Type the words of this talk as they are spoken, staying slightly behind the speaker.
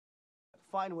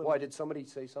fine women. Why, did somebody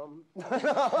say something?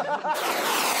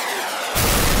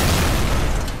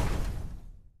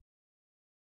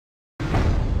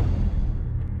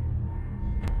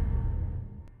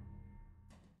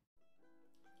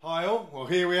 Hi all, well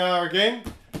here we are again.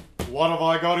 What have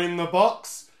I got in the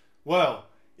box? Well,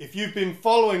 if you've been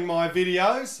following my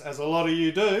videos, as a lot of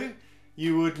you do,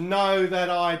 you would know that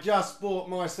I just bought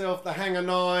myself the Hangar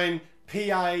 9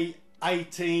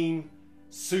 PA18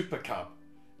 Super Cub.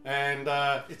 And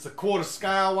it's a quarter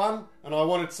scale one, and I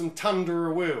wanted some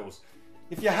Tundra wheels.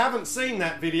 If you haven't seen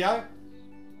that video,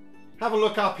 have a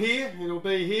look up here, it'll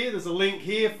be here, there's a link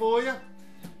here for you.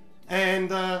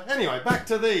 And anyway, back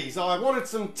to these. I wanted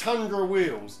some Tundra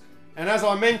wheels, and as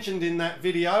I mentioned in that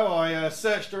video, I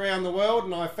searched around the world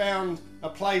and I found a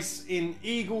place in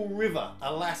Eagle River,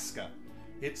 Alaska.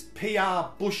 It's PR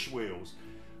Bush Wheels.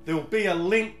 There'll be a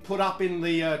link put up in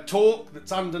the talk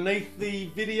that's underneath the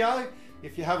video.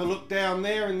 If you have a look down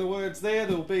there in the words there,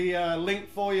 there'll be a link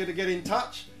for you to get in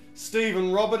touch. Steve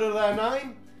and Robert are their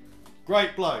name.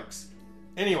 Great blokes.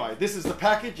 Anyway, this is the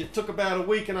package. It took about a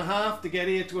week and a half to get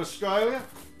here to Australia.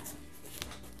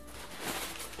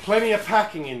 Plenty of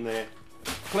packing in there.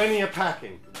 Plenty of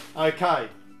packing. Okay,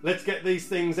 let's get these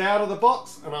things out of the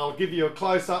box and I'll give you a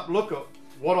close-up look at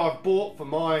what I've bought for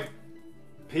my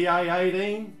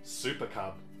PA18 Super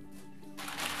Cub.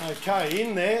 Okay,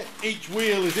 in there, each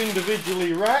wheel is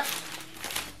individually wrapped,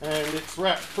 and it's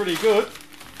wrapped pretty good.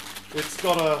 It's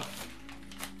got a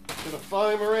bit of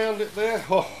foam around it there.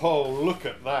 Oh, look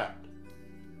at that.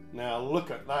 Now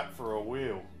look at that for a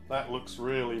wheel. That looks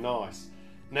really nice.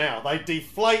 Now, they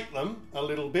deflate them a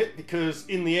little bit because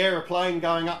in the aeroplane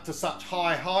going up to such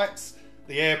high heights,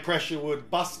 the air pressure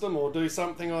would bust them or do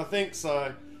something, I think,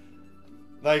 so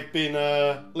they've been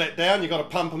let down. You've got to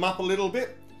pump them up a little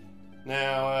bit.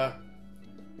 Now,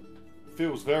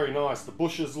 feels very nice. The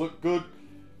bushes look good.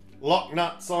 Lock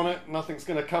nuts on it. Nothing's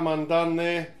going to come undone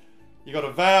there. You've got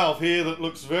a valve here that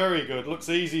looks very good. Looks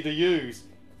easy to use.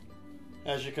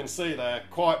 As you can see, they're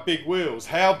quite big wheels.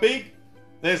 How big?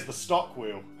 There's the stock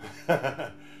wheel.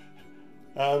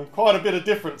 Quite a bit of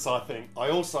difference, I think. I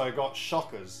also got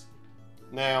shockers.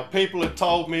 Now, people have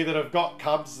told me that have got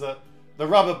Cubs that the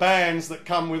rubber bands that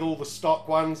come with all the stock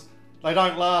ones, they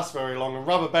don't last very long, and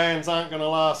rubber bands aren't going to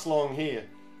last long here.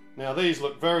 Now these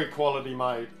look very quality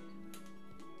made,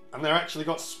 and they're actually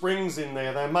got springs in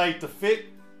there. They're made to fit.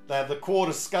 They're the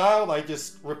quarter scale. They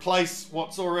just replace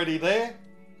what's already there.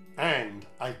 And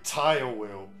a tail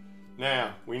wheel.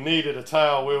 Now we needed a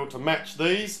tail wheel to match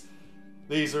these.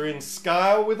 These are in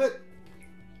scale with it.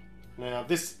 Now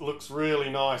this looks really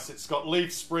nice. It's got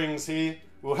leaf springs here.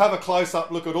 We'll have a close-up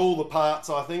look at all the parts,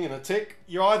 I think, in a tick.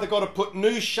 You either got to put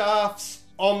new shafts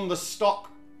on the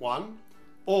stock one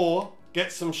or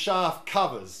get some shaft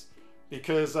covers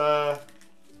because, yeah,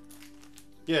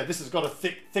 this has got a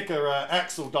thicker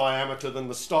axle diameter than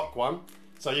the stock one.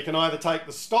 So you can either take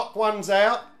the stock ones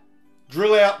out,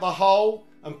 drill out the hole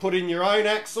and put in your own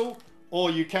axle,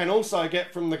 or you can also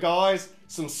get from the guys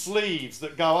some sleeves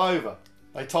that go over.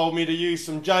 They told me to use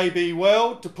some JB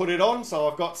Weld to put it on, so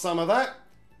I've got some of that.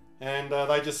 And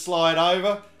they just slide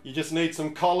over. You just need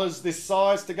some collars this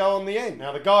size to go on the end.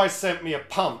 Now the guys sent me a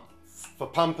pump for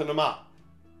pumping them up.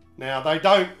 Now they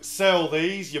don't sell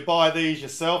these, you buy these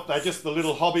yourself. They're just the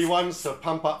little hobby ones to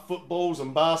pump up footballs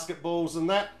and basketballs and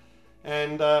that.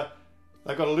 And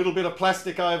they've got a little bit of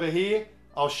plastic over here.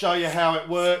 I'll show you how it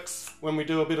works when we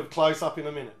do a bit of close up in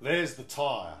a minute. There's the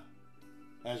tyre.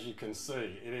 As you can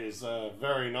see, it is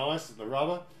very nice, the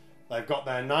rubber. They've got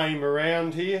their name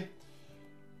around here.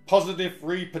 Positive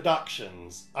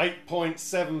Reproductions,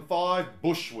 8.75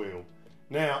 bush wheel.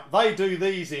 Now, they do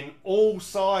these in all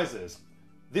sizes.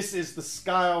 This is the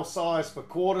scale size for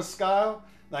quarter scale.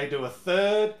 They do a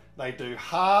third, they do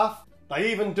half.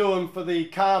 They even do them for the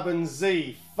Carbon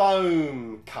Z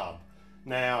foam cub.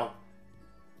 Now,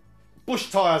 bush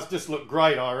tyres just look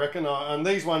great, I reckon, and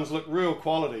these ones look real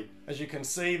quality. As you can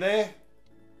see there,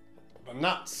 the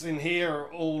nuts in here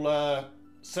are all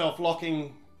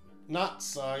self-locking nuts,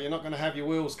 so you're not going to have your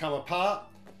wheels come apart.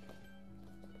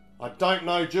 I don't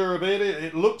know durability.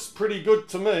 It looks pretty good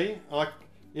to me.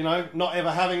 You know, not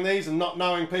ever having these and not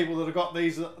knowing people that have got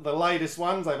these, the latest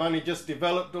ones. They've only just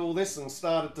developed all this and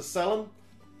started to sell them.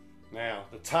 Now,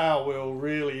 the tail wheel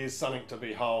really is something to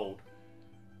behold.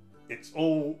 It's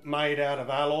all made out of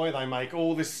alloy. They make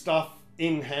all this stuff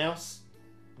in-house.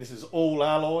 This is all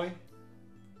alloy.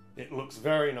 It looks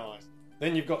very nice.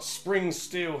 Then you've got spring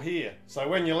steel here. So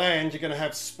when you land, you're going to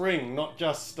have spring, not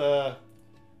just, you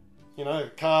know,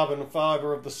 carbon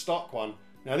fibre of the stock one.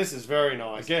 Now this is very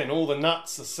nice. Again, all the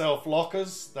nuts are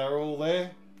self-lockers. They're all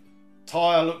there.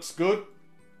 Tyre looks good.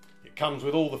 It comes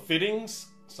with all the fittings,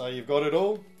 so you've got it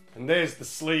all. And there's the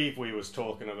sleeve we was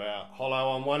talking about. Hollow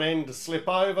on one end to slip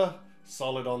over,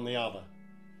 solid on the other.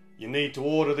 You need to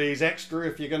order these extra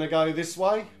if you're going to go this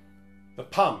way. The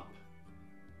pump.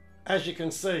 As you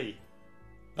can see,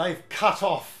 they've cut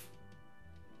off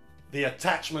the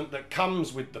attachment that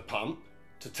comes with the pump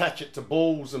to attach it to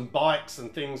balls and bikes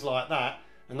and things like that,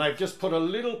 and they've just put a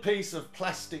little piece of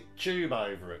plastic tube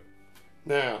over it.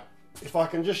 Now, if I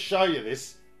can just show you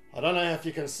this, I don't know if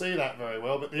you can see that very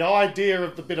well, but the idea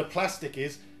of the bit of plastic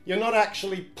is you're not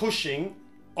actually pushing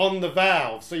on the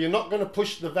valve, so you're not going to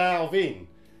push the valve in.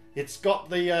 It's got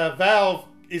the valve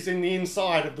is in the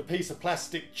inside of the piece of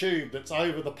plastic tube that's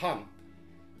over the pump.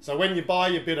 So when you buy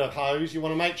your bit of hose, you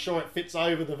want to make sure it fits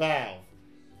over the valve.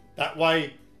 That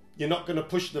way you're not going to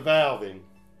push the valve in.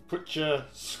 Put your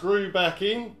screw back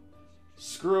in,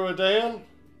 screw her down.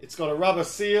 It's got a rubber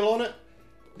seal on it.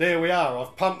 There we are.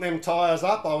 I've pumped them tyres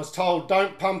up. I was told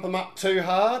don't pump them up too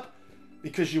hard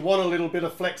because you want a little bit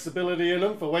of flexibility in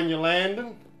them for when you're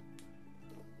landing.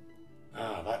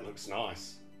 Ah, that looks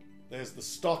nice. There's the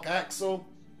stock axle.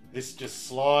 This just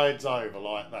slides over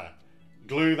like that.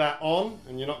 Glue that on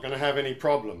and you're not going to have any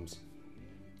problems.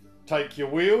 Take your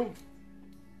wheel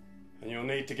and you'll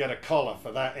need to get a collar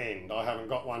for that end. I haven't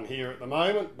got one here at the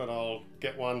moment, but I'll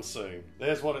get one soon.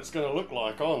 There's what it's going to look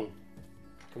like on.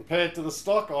 Compared to the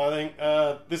stock, I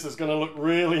think this is going to look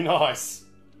really nice.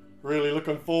 Really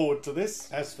looking forward to this.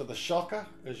 As for the shocker,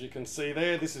 as you can see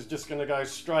there, this is just going to go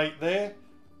straight there.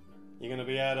 You're going to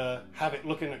be able to have it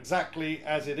looking exactly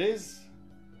as it is.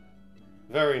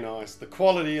 Very nice. The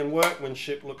quality and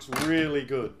workmanship looks really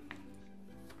good.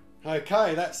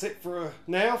 Okay, that's it for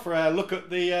now for our look at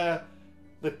the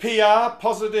PR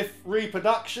Positive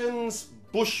Reproductions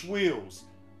Bush Wheels.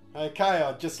 Okay,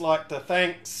 I'd just like to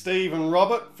thank Steve and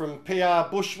Robert from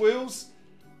PR Bush Wheels.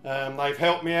 They've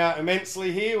helped me out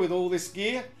immensely here with all this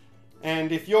gear.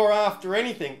 And if you're after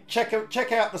anything, check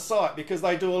out the site because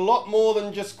they do a lot more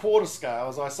than just quarter scale.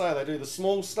 As I say, they do the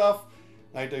small stuff,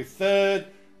 they do third,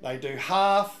 they do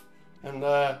half, and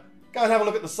go and have a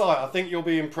look at the site. I think you'll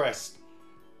be impressed.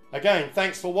 Again,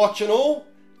 thanks for watching all,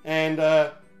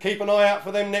 and keep an eye out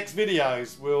for them next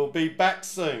videos. We'll be back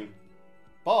soon.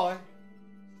 Bye.